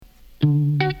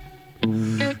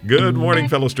Good morning,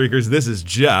 fellow streakers. This is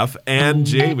Jeff and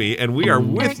Jamie, and we are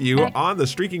with you on the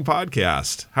Streaking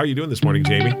Podcast. How are you doing this morning,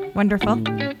 Jamie? Wonderful.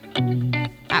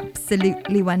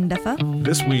 Absolutely wonderful.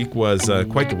 This week was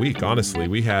quite the week, honestly.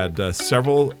 We had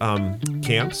several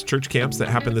camps, church camps that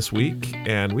happened this week,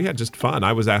 and we had just fun.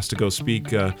 I was asked to go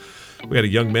speak. We had a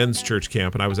young men's church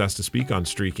camp, and I was asked to speak on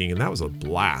streaking, and that was a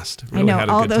blast. Really, I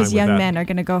know all those young men are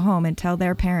going to go home and tell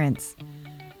their parents,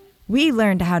 we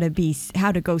learned how to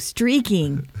go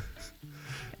streaking.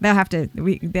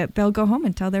 They'll go home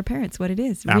and tell their parents what it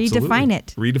is. Absolutely. Redefine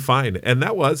it. Redefine. And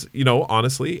that was,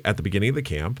 honestly, at the beginning of the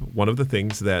camp, one of the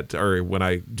things that,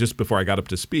 just before I got up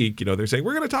to speak, they're saying,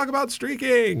 we're going to talk about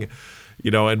streaking.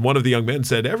 And one of the young men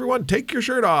said, everyone take your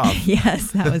shirt off.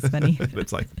 Yes, that was funny.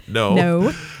 It's like,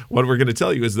 no. What we're going to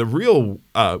tell you is the real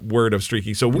word of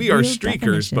streaking. So we are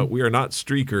streakers, definition. But we are not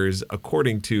streakers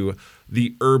according to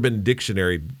the Urban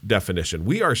Dictionary definition.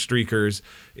 We are streakers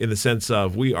in the sense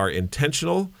of we are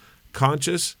intentional,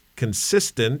 conscious,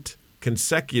 consistent,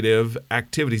 consecutive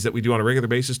activities that we do on a regular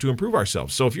basis to improve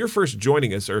ourselves. So if you're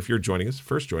joining us for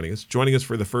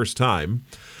the first time,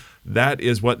 that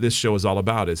is what this show is all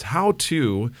about, is how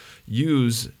to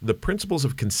use the principles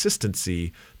of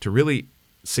consistency to really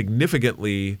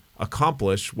significantly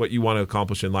accomplish what you want to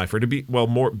accomplish in life, or to be,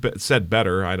 said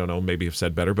better, I don't know, maybe have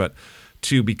said better, but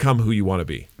to become who you want to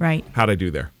be. Right. How'd I do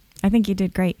there? I think you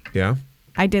did great. Yeah?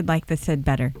 I did like the said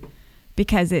better,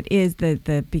 because it is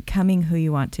the becoming who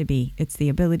you want to be. It's the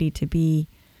ability to be,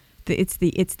 it's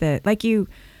the like you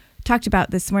talked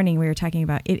about this morning, we were talking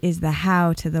about it is the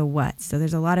how to the what. So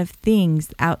there's a lot of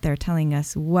things out there telling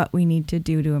us what we need to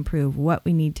do to improve, what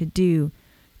we need to do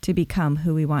to become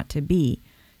who we want to be.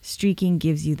 Streaking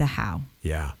gives you the how.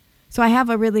 Yeah. So I have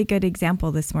a really good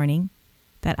example this morning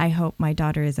that I hope my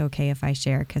daughter is okay if I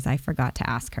share, because I forgot to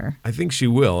ask her. I think she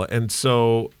will. And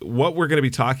so what we're going to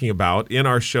be talking about in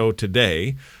our show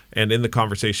today and in the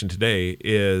conversation today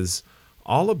is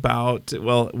all about,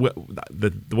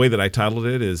 the way that I titled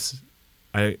it is,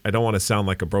 I don't want to sound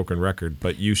like a broken record,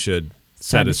 but you should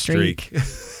set a streak.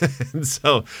 And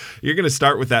so you're going to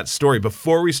start with that story.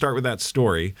 Before we start with that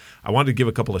story, I wanted to give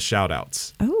a couple of shout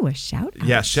outs. Oh, a shout out.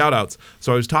 Yeah, shout outs.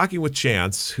 So I was talking with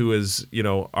Chance, who is,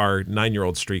 our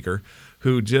 9-year-old streaker,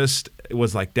 who just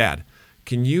was like, Dad,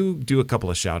 can you do a couple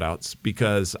of shout outs?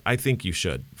 Because I think you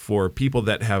should, for people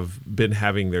that have been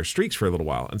having their streaks for a little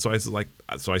while. And so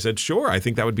I said, sure, I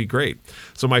think that would be great.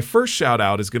 So my first shout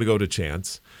out is going to go to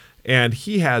Chance. And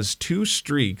he has 2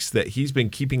 streaks that he's been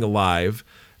keeping alive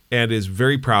and is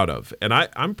very proud of. And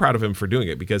I'm proud of him for doing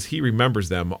it because he remembers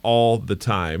them all the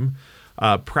time.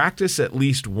 Practice at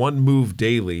least one move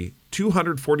daily,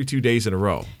 242 days in a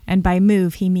row. And by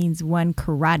move, he means one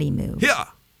karate move. Yeah,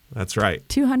 that's right.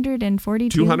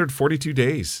 242? 242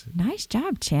 days. Nice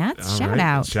job, Chance. All Shout right.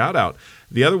 out. Shout out.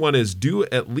 The other one is do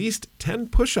at least 10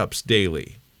 push-ups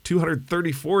daily.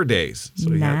 234 days. So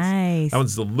nice. That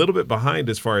one's a little bit behind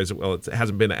as far as, it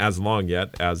hasn't been as long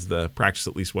yet as the practice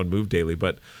at least one move daily,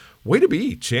 but way to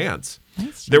be, Chance.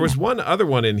 Nice. There was one other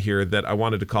one in here that I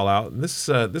wanted to call out, and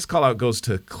this call out goes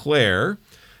to Claire.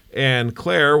 And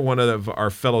Claire, one of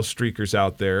our fellow streakers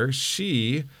out there,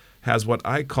 she has what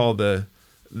I call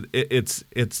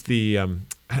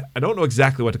I don't know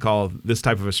exactly what to call this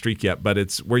type of a streak yet, but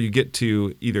it's where you get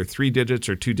to either 3 digits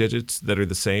or 2 digits that are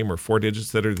the same, or 4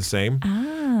 digits that are the same.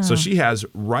 Oh. So she has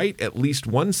write at least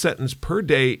one sentence per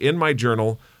day in my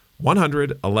journal,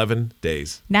 111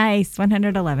 days. Nice.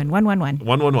 111. 111.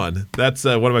 111. That's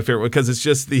one of my favorite, because it's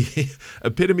just the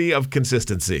epitome of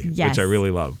consistency, yes. Which I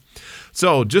really love.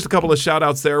 So just a couple of shout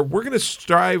outs there. We're going to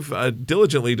strive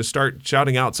diligently to start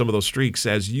shouting out some of those streaks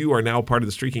as you are now part of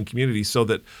the streaking community, so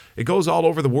that it goes all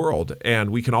over the world and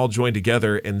we can all join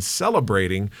together in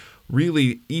celebrating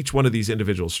really each one of these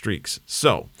individual streaks.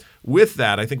 So with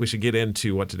that, I think we should get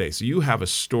into what today. So you have a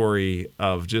story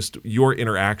of just your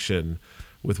interaction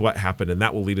with what happened, and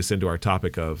that will lead us into our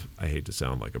topic of, I hate to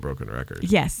sound like a broken record.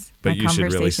 Yes. But you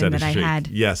should really set a streak. I had.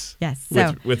 Yes. Yes.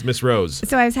 So, with Miss Rose.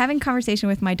 So I was having a conversation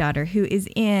with my daughter, who is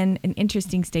in an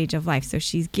interesting stage of life. So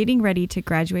she's getting ready to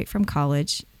graduate from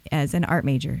college as an art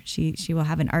major. She will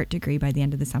have an art degree by the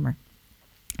end of the summer.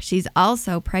 She's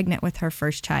also pregnant with her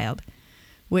first child,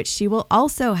 which she will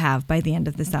also have by the end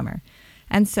of the summer.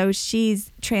 And so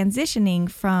she's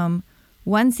transitioning from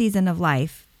one season of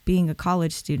life, being a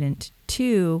college student,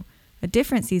 to a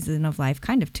different season of life,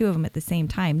 kind of 2 of them at the same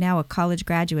time, now a college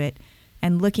graduate,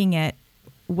 and looking at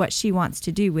what she wants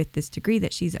to do with this degree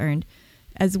that she's earned,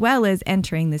 as well as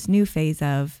entering this new phase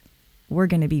of, we're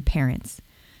going to be parents.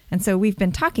 And so we've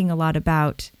been talking a lot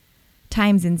about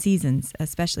times and seasons,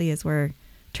 especially as we're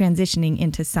transitioning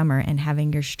into summer and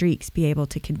having your streaks be able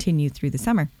to continue through the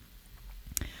summer.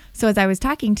 So as I was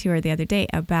talking to her the other day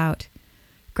about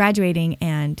graduating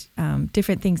and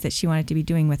different things that she wanted to be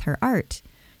doing with her art,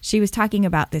 she was talking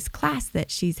about this class that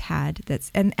she's had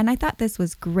and I thought this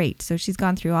was great. So she's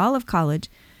gone through all of college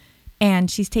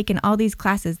and she's taken all these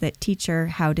classes that teach her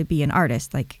how to be an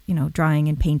artist, like, drawing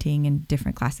and painting and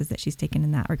different classes that she's taken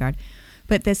in that regard.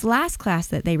 But this last class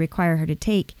that they require her to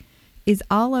take is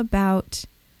all about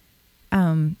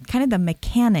kind of the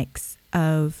mechanics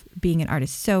of being an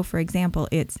artist. So, for example,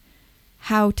 it's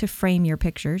how to frame your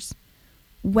pictures,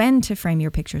 when to frame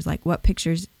your pictures, like what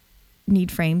pictures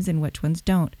need frames and which ones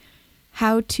don't,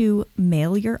 how to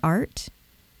mail your art,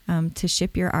 to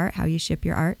ship your art, how you ship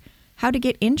your art, how to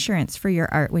get insurance for your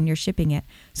art when you're shipping it.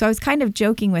 So I was kind of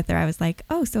joking with her. I was like,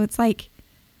 oh, so it's like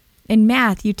in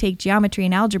math, you take geometry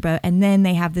and algebra, and then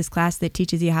they have this class that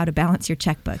teaches you how to balance your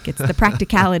checkbook. It's the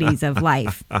practicalities of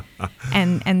life.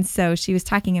 And so she was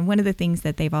talking, and one of the things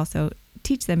that they've also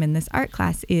teach them in this art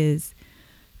class is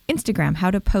Instagram,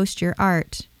 how to post your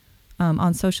art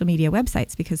on social media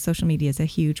websites, because social media is a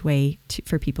huge way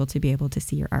for people to be able to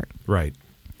see your art. Right.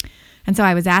 And so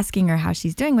I was asking her how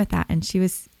she's doing with that, and she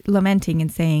was lamenting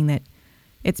and saying that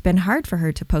it's been hard for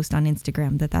her to post on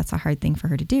Instagram, that's a hard thing for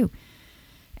her to do.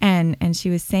 And she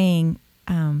was saying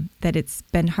that it's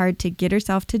been hard to get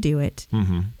herself to do it,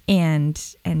 and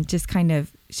just kind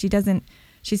of, she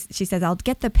says, I'll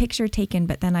get the picture taken,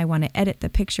 but then I want to edit the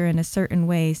picture in a certain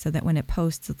way so that when it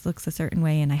posts, it looks a certain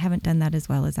way, and I haven't done that as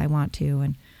well as I want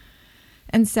to.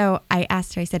 And so I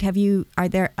asked her, I said, are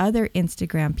there other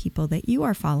Instagram people that you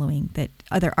are following, that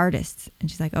other artists?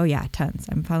 And she's like, oh yeah, tons.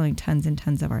 I'm following tons and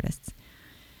tons of artists.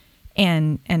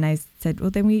 And I said,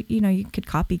 well, then you could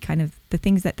copy kind of the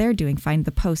things that they're doing, find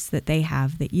the posts that they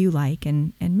have that you like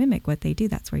and mimic what they do.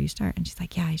 That's where you start. And she's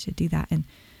like, yeah, I should do that. And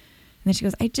then she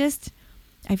goes,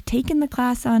 I've taken the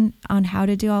class on how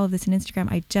to do all of this in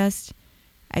Instagram.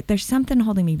 There's something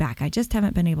holding me back. I just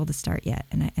haven't been able to start yet.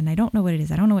 And I don't know what it is.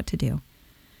 I don't know what to do.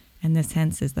 And this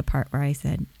hence is the part where I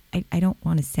said, I don't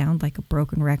want to sound like a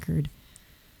broken record,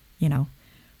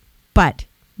 but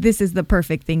this is the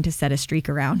perfect thing to set a streak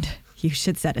around. You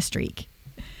should set a streak.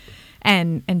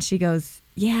 And she goes,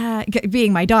 yeah,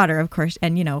 being my daughter, of course.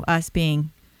 And, us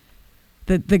being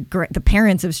the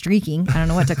parents of streaking. I don't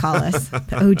know what to call us.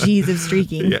 The OGs of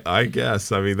streaking. Yeah, I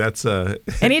guess. I mean, that's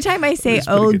anytime I say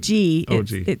OG,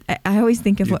 I always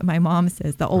think of what my mom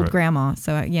says, the old grandma.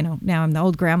 So, now I'm the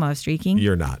old grandma of streaking.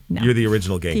 You're not. No. You're the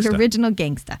original gangsta. The original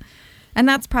gangsta. And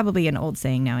that's probably an old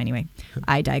saying now anyway.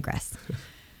 I digress.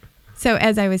 So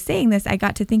as I was saying this, I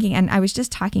got to thinking, and I was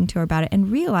just talking to her about it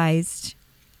and realized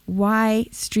why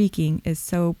streaking is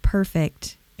so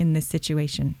perfect in this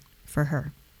situation for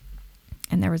her.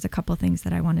 And there was a couple things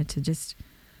that I wanted to just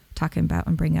talk about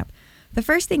and bring up. The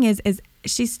first thing is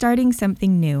she's starting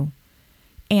something new.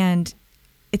 And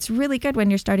it's really good when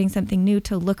you're starting something new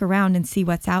to look around and see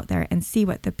what's out there and see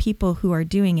what the people who are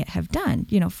doing it have done.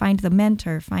 Find the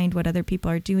mentor, find what other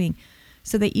people are doing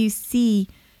so that you see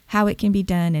how it can be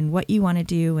done and what you want to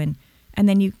do. And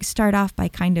then you start off by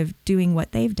kind of doing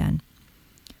what they've done.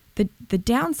 The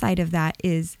downside of that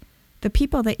is the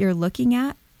people that you're looking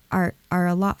at are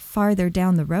a lot farther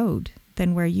down the road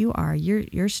than where you are.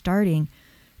 You're starting,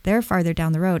 they're farther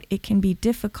down the road. It can be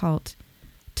difficult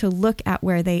to look at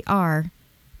where they are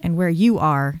and where you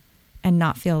are and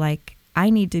not feel like I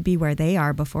need to be where they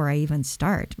are before I even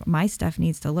start. My stuff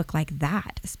needs to look like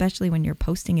that, especially when you're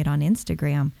posting it on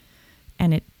Instagram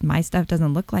and my stuff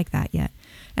doesn't look like that yet.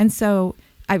 And so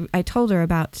I told her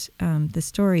about the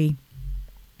story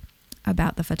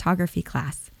about the photography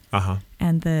class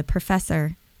and the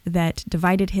professor that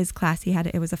divided his class.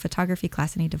 It was a photography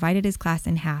class, and he divided his class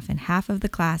in half, and half of the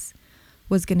class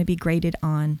was going to be graded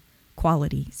on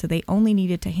quality. So they only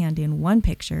needed to hand in one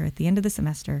picture at the end of the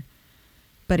semester,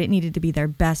 but it needed to be their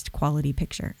best quality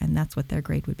picture, and that's what their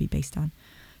grade would be based on.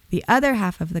 The other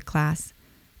half of the class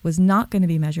was not going to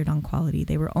be measured on quality.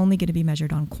 They were only going to be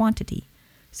measured on quantity.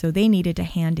 So they needed to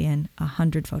hand in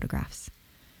 100 photographs.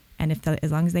 And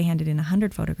as long as they handed in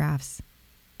 100 photographs,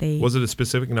 Was it a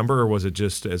specific number, or was it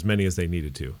just as many as they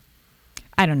needed to?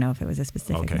 I don't know if it was a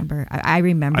specific number. I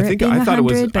remember it being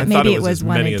 100, but maybe it was as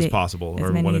many as possible,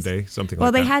 or one a day, something like that.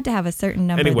 Well, they had to have a certain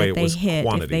number anyway, that they hit.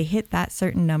 Quantity. If they hit that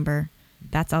certain number,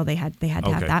 that's all they had. They had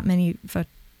to have that many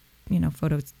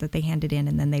photos that they handed in,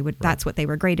 and then they would. Right. That's what they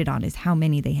were graded on, is how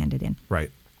many they handed in.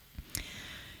 Right.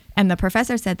 And the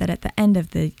professor said that at the end of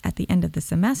the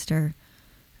semester,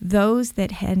 those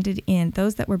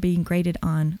that were being graded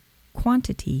on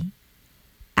quantity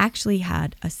actually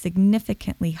had a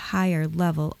significantly higher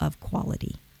level of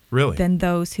quality. Really? Than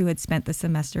those who had spent the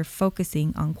semester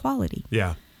focusing on quality.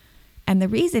 Yeah. And the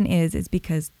reason is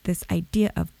because this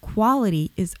idea of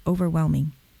quality is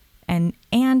overwhelming.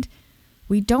 And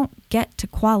we don't get to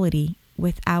quality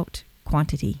without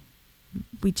quantity.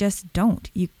 We just don't.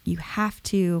 You have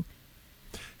to.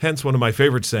 Hence, one of my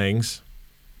favorite sayings,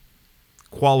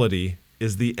 quality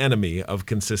is the enemy of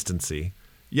consistency.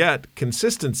 Yet,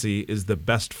 consistency is the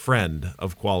best friend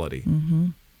of quality. Mm-hmm.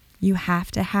 You have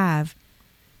to have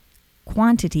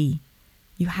quantity.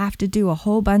 You have to do a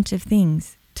whole bunch of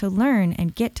things to learn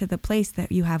and get to the place that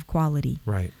you have quality.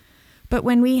 Right. But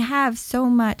when we have so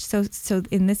much, so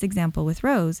in this example with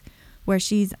Rose, where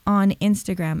she's on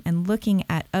Instagram and looking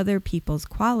at other people's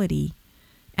quality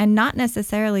and not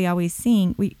necessarily always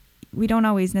seeing, we don't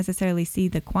always necessarily see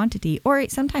the quantity, or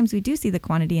sometimes we do see the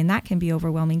quantity, and that can be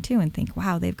overwhelming too, and think,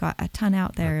 wow, they've got a ton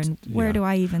out there, and where do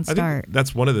I even start? I think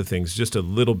that's one of the things, just a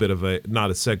little bit of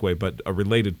not a segue, but a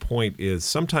related point is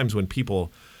sometimes when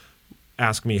people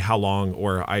ask me how long,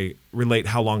 or I relate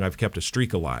how long I've kept a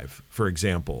streak alive, for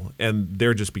example, and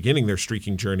they're just beginning their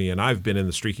streaking journey, and I've been in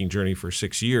the streaking journey for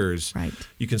 6 years, right.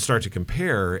 You can start to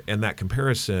compare, and that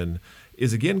comparison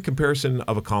is, again, comparison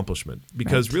of accomplishment,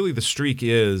 because right. really the streak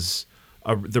is,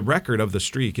 the record of the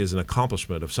streak is an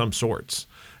accomplishment of some sorts.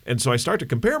 And so I start to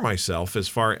compare myself as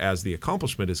far as the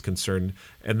accomplishment is concerned,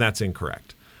 and that's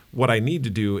incorrect. What I need to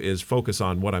do is focus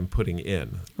on what I'm putting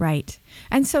in. Right.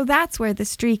 And so that's where the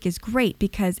streak is great,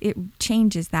 because it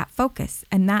changes that focus.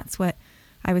 And that's what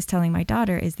I was telling my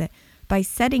daughter, is that by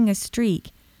setting a streak,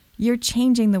 you're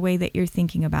changing the way that you're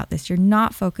thinking about this. You're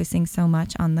not focusing so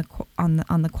much on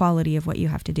the quality of what you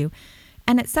have to do.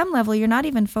 And at some level, you're not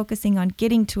even focusing on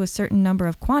getting to a certain number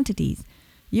of quantities.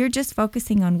 You're just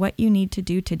focusing on what you need to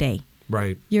do today.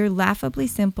 Right. Your laughably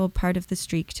simple part of the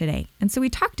streak today. And so we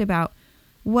talked about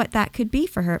what that could be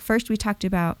for her. At first, we talked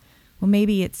about, well,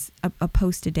 maybe it's a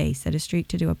post a day, set a streak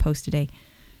to do a post a day.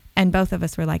 And both of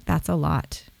us were like, that's a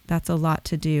lot. That's a lot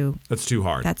to do. That's too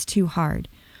hard. That's too hard.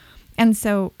 And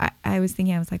so I was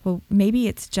thinking, I was like, well, maybe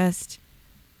it's just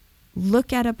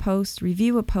look at a post,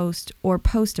 review a post, or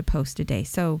post a post a day.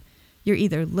 So you're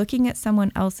either looking at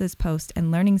someone else's post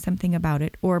and learning something about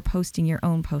it, or posting your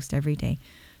own post every day.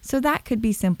 So that could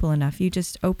be simple enough. You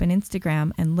just open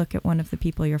Instagram and look at one of the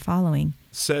people you're following.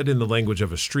 Said in the language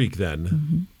of a streak then,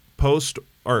 mm-hmm. Post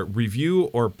or review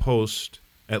or post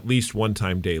at least one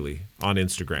time daily on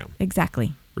Instagram.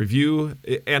 Exactly. Review.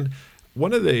 And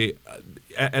one of the,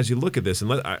 as you look at this,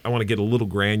 and I want to get a little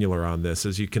granular on this,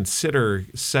 as you consider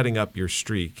setting up your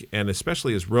streak, and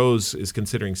especially as Rose is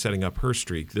considering setting up her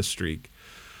streak, this streak,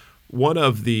 one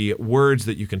of the words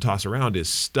that you can toss around is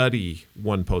study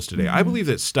one post a day. Mm-hmm. I believe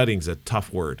that studying is a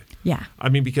tough word. Yeah. I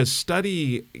mean, because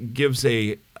study gives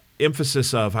a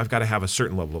emphasis of I've got to have a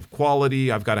certain level of quality,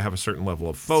 I've got to have a certain level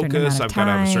of focus, I've got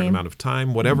to have a certain amount of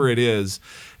time, whatever it is.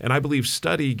 And I believe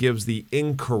study gives the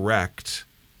incorrect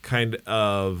kind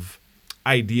of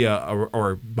idea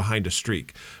or behind a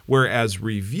streak, whereas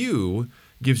review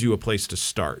gives you a place to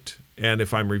start. And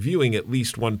if I'm reviewing at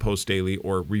least one post daily,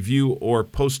 or review or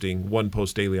posting one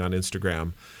post daily on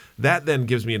Instagram, that then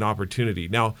gives me an opportunity.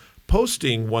 Now,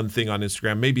 posting one thing on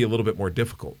Instagram may be a little bit more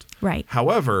difficult. Right.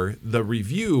 However, the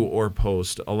review or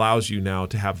post allows you now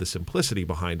to have the simplicity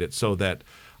behind it, so that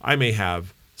I may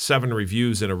have 7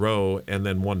 reviews in a row and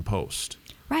then one post.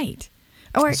 Right.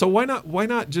 So why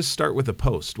not just start with a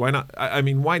post? Why not? I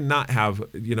mean, why not have,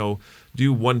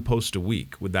 do one post a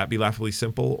week? Would that be laughably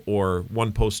simple? Or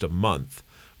one post a month?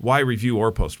 Why review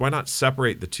or post? Why not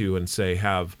separate the two and say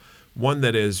have one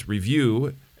that is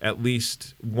review at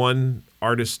least one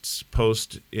artist's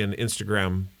post in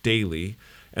Instagram daily,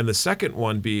 and the second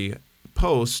one be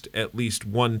post at least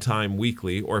one time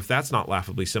weekly, or if that's not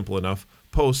laughably simple enough,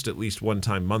 post at least one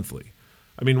time monthly.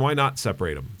 I mean, why not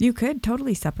separate them? You could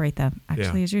totally separate them.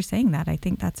 Actually, as you're saying that, I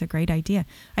think that's a great idea.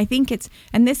 I think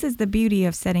and this is the beauty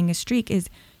of setting a streak, is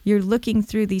you're looking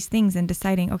through these things and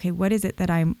deciding, okay,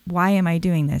 why am I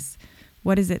doing this?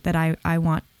 What is it that I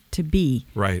want to be?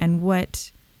 Right. And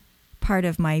what part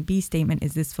of my be statement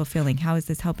is this fulfilling? How is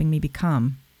this helping me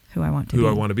become who I want to be? Who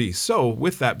I want to be. So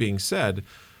with that being said,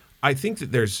 I think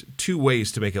that there's 2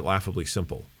 ways to make it laughably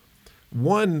simple.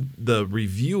 One, the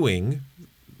reviewing.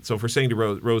 So if we're saying to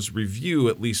Rose, review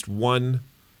at least one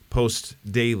post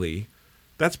daily,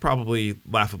 that's probably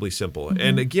laughably simple. Mm-hmm.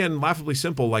 And again, laughably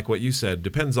simple, like what you said,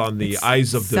 depends on the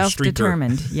eyes of the streaker.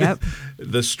 Self-determined, yep.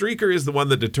 The streaker is the one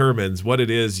that determines what it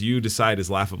is you decide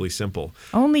is laughably simple.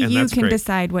 Only you can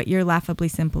decide what your laughably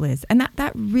simple is. And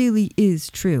that really is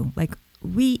true. Like,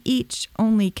 we each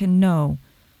only can know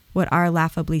what our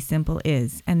laughably simple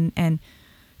is. And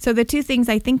So the two things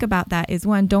I think about that is,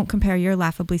 one, don't compare your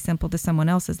Laughably Simple to someone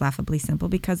else's Laughably Simple,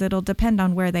 because it'll depend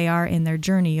on where they are in their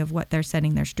journey of what they're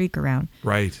setting their streak around.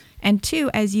 Right. And two,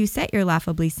 as you set your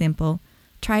Laughably Simple,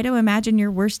 try to imagine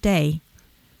your worst day.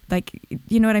 Like,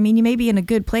 you know what I mean? You may be in a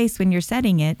good place when you're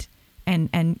setting it,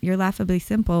 and your Laughably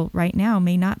Simple right now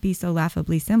may not be so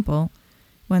laughably simple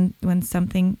when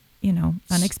something,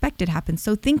 unexpected happens.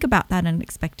 So think about that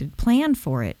unexpected. Plan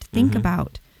for it. Think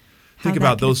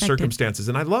about those circumstances.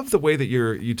 And I love the way that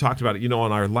you talked about it,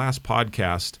 on our last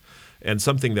podcast, and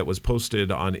something that was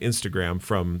posted on Instagram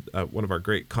from one of our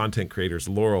great content creators,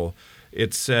 Laurel.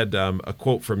 It said, a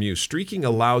quote from you: "Streaking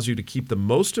allows you to keep the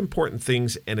most important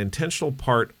things an intentional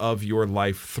part of your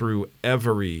life through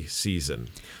every season."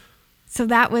 So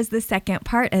that was the second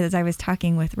part, as I was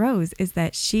talking with Rose, is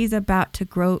that she's about to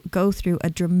go through a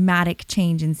dramatic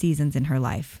change in seasons in her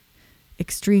life.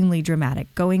 Extremely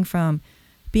dramatic. Going from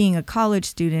being a college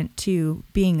student to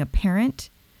being a parent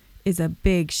is a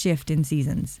big shift in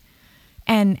seasons.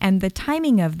 And the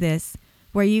timing of this,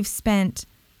 where you've spent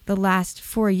the last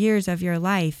 4 years of your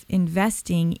life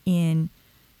investing in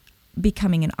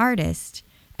becoming an artist,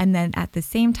 and then at the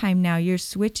same time now you're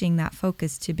switching that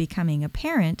focus to becoming a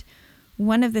parent,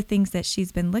 one of the things that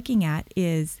she's been looking at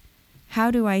is,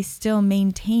 how do I still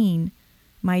maintain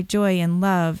my joy and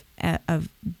love of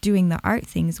doing the art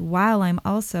things while I'm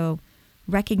also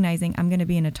recognizing I'm going to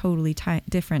be in a totally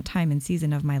different time and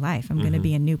season of my life. I'm going to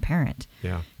be a new parent.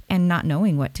 Yeah. And not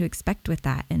knowing what to expect with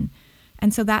that.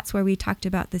 And so that's where we talked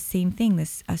about the same thing,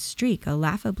 a streak, a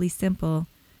Laughably Simple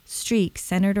streak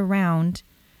centered around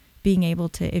being able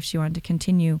to, if she wanted to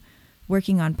continue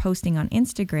working on posting on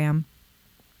Instagram,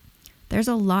 there's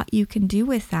a lot you can do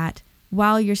with that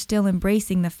while you're still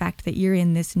embracing the fact that you're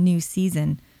in this new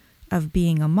season of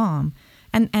being a mom.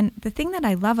 And the thing that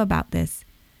I love about this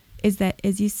is that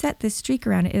as you set this streak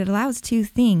around it, it allows two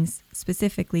things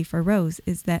specifically for Rose,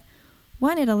 is that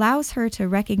one, it allows her to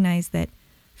recognize that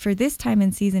for this time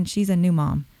in season, she's a new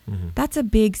mom. Mm-hmm. That's a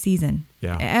big season.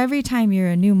 Yeah. Every time you're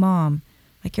a new mom,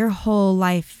 like your whole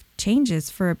life changes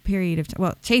for a period of time.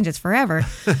 Well, it changes forever,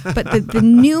 but the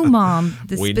new mom,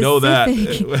 we know that.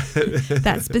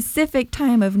 That specific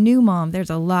time of new mom,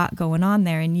 there's a lot going on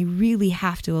there, and you really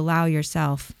have to allow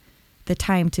yourself the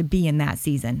time to be in that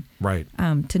season. Right.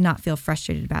 To not feel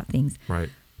frustrated about things. Right.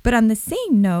 But on the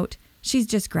same note, she's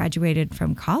just graduated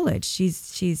from college.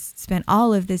 She's spent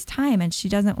all of this time, and she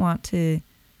doesn't want to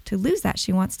lose that.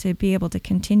 She wants to be able to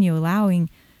continue allowing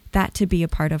that to be a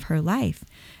part of her life.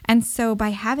 And so by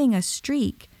having a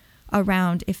streak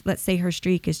around, if let's say her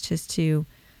streak is just to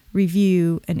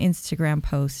review an Instagram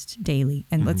post daily,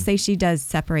 and let's say she does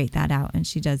separate that out and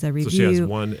she does a review. So she has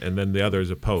one, and then the other is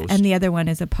a post. And the other one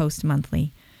is a post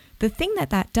monthly. The thing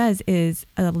that does is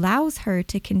allows her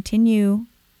to continue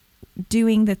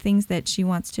doing the things that she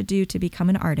wants to do to become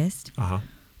an artist,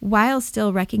 while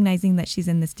still recognizing that she's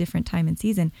in this different time and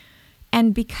season.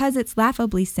 And because it's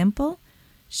Laughably Simple,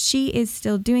 she is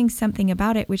still doing something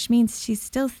about it, which means she's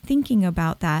still thinking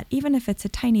about that. Even if it's a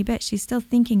tiny bit, she's still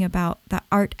thinking about the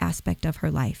art aspect of her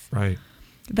life. Right.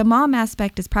 The mom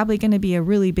aspect is probably going to be a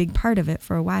really big part of it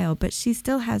for a while, but she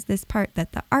still has this part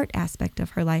that the art aspect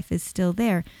of her life is still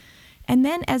there. And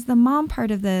then as the mom part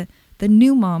of the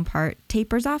new mom part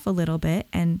tapers off a little bit,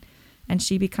 and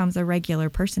she becomes a regular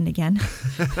person again.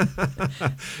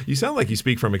 You sound like you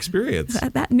speak from experience.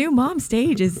 That new mom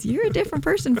stage is, you're a different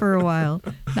person for a while,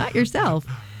 not yourself.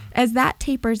 As that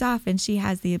tapers off and she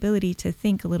has the ability to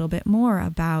think a little bit more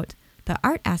about the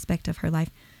art aspect of her life,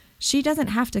 she doesn't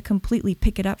have to completely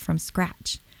pick it up from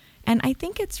scratch. And I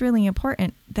think it's really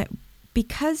important that,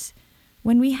 because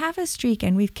when we have a streak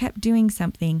and we've kept doing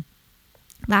something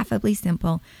Laughably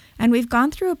Simple, and we've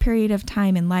gone through a period of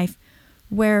time in life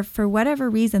where, for whatever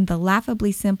reason, the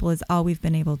Laughably Simple is all we've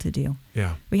been able to do.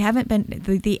 Yeah. We haven't been,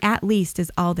 the at least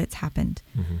is all that's happened.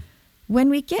 Mm-hmm. When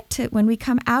we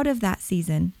come out of that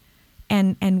season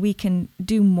and we can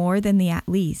do more than the at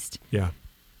least,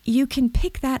 you can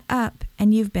pick that up,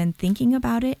 and you've been thinking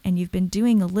about it and you've been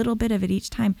doing a little bit of it each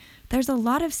time. There's a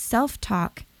lot of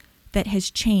self-talk that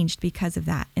has changed because of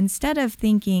that. Instead of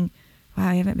thinking, wow,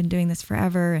 I haven't been doing this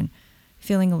forever, and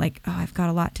feeling like, oh, I've got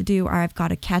a lot to do, or I've got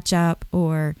to catch up,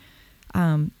 or,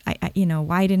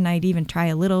 why didn't I even try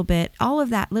a little bit? All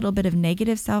of that little bit of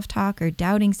negative self-talk or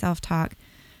doubting self-talk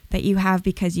that you have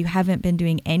because you haven't been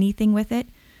doing anything with it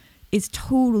is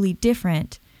totally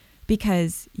different,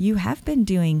 because you have been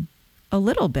doing a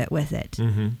little bit with it.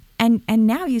 Mm-hmm. And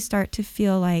now you start to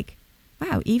feel like,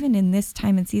 wow, even in this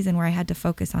time and season where I had to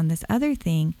focus on this other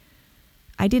thing,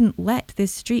 I didn't let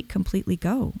this streak completely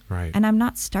go. Right. And I'm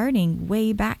not starting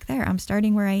way back there. I'm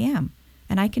starting where I am.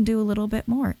 and I can do a little bit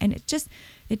more. And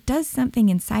it does something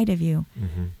inside of you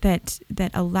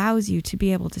that allows you to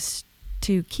be able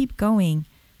to keep going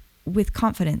with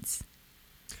confidence.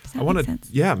 Does that make sense?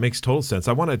 Yeah, it makes total sense.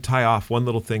 I want to tie off one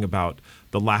little thing about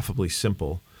the Laughably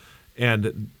Simple.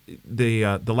 And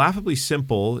the Laughably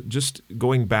Simple, just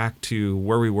going back to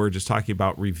where we were just talking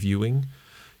about reviewing,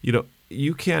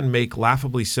 you can make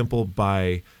Laughably Simple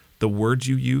by the words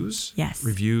you use. Yes.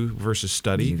 Review versus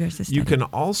study. Review versus study. You can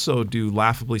also do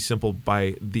Laughably Simple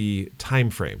by the time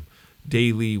frame,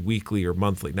 daily, weekly, or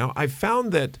monthly. Now, I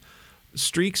found that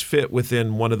streaks fit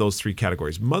within one of those three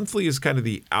categories. Monthly is kind of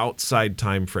the outside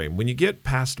time frame. When you get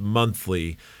past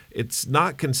monthly, it's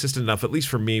not consistent enough, at least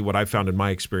for me, what I've found in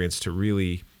my experience, to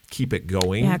really keep it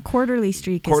going. Yeah, quarterly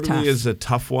streak is tough. Quarterly is a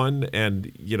tough one,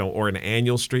 and or an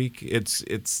annual streak.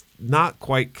 It's not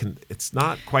quite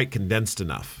condensed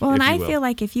enough. Well, and I feel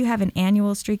like if you have an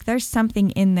annual streak, there's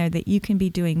something in there that you can be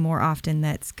doing more often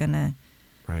that's gonna.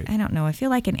 Right. I don't know. I feel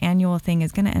like an annual thing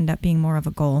is gonna end up being more of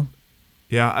a goal.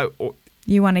 Yeah.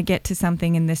 You want to get to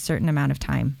something in this certain amount of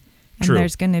time. And True.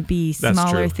 There's going to be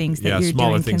smaller things that you're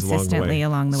doing consistently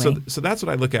along the way. So that's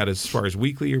what I look at as far as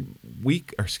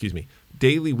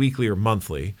daily, weekly, or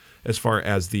monthly, as far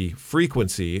as the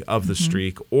frequency of the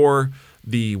streak or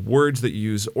the words that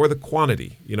you use or the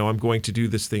quantity. I'm going to do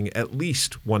this thing at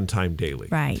least one time daily.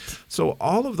 Right. So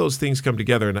all of those things come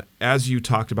together. And as you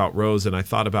talked about Rose and I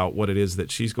thought about what it is that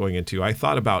she's going into, I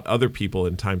thought about other people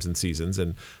in times and seasons.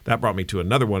 And that brought me to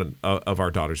another one of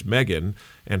our daughters, Megan,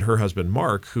 and her husband,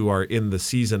 Mark, who are in the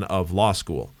season of law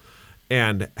school.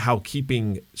 And how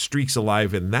keeping streaks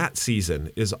alive in that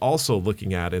season is also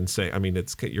looking at and saying,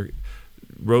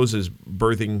 Rose is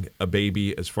birthing a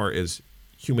baby as far as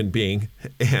human being,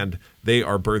 and they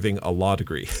are birthing a law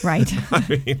degree. Right.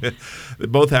 They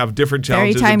both have different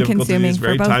challenges and difficulties,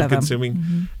 very time-consuming.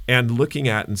 Mm-hmm. And looking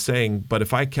at and saying, but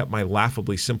if I kept my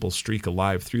Laughably Simple streak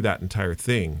alive through that entire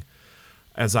thing,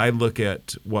 as I look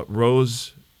at what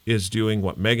Rose is doing,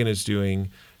 what Megan is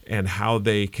doing, and how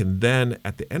they can then,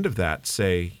 at the end of that,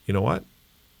 say, you know what?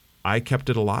 I kept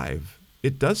it alive.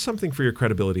 It does something for your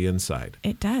credibility inside.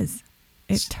 It does.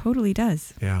 It totally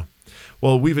does. Yeah.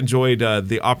 Well, we've enjoyed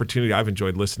the opportunity. I've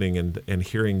enjoyed listening and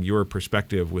hearing your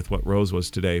perspective with what Rose was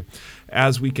today.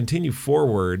 As we continue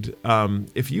forward,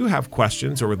 if you have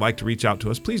questions or would like to reach out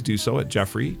to us, please do so at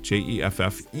Jeffrey, Jeffery,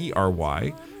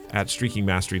 at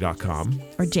streakingmastery.com.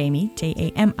 Or Jamie,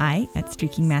 Jami, at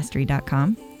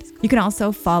streakingmastery.com. You can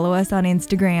also follow us on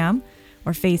Instagram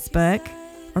or Facebook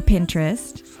or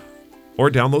Pinterest. Or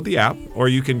download the app, or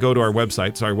you can go to our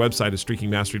website. So our website is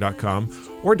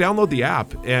streakingmastery.com, or download the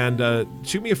app and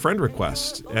shoot me a friend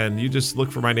request. And you just look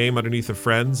for my name underneath the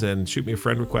friends and shoot me a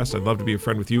friend request. I'd love to be a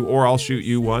friend with you, or I'll shoot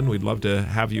you one. We'd love to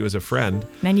have you as a friend.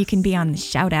 Then you can be on the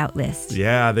shout out list.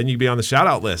 Yeah, then you'd be on the shout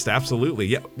out list. Absolutely.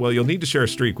 Yeah. Well, you'll need to share a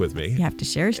streak with me. You have to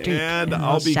share a streak. And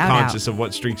I'll be conscious of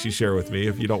what streaks you share with me.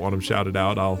 If you don't want them shouted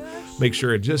out, I'll make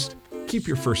sure and just keep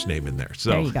your first name in there. So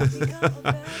there you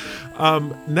go.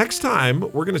 Next time,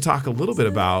 we're going to talk a little bit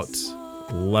about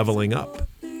leveling up.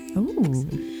 Ooh,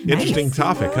 interesting nice.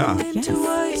 Topic, huh?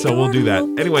 Yes. So we'll do that.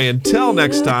 Anyway, until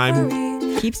next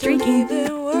time, keep streaking.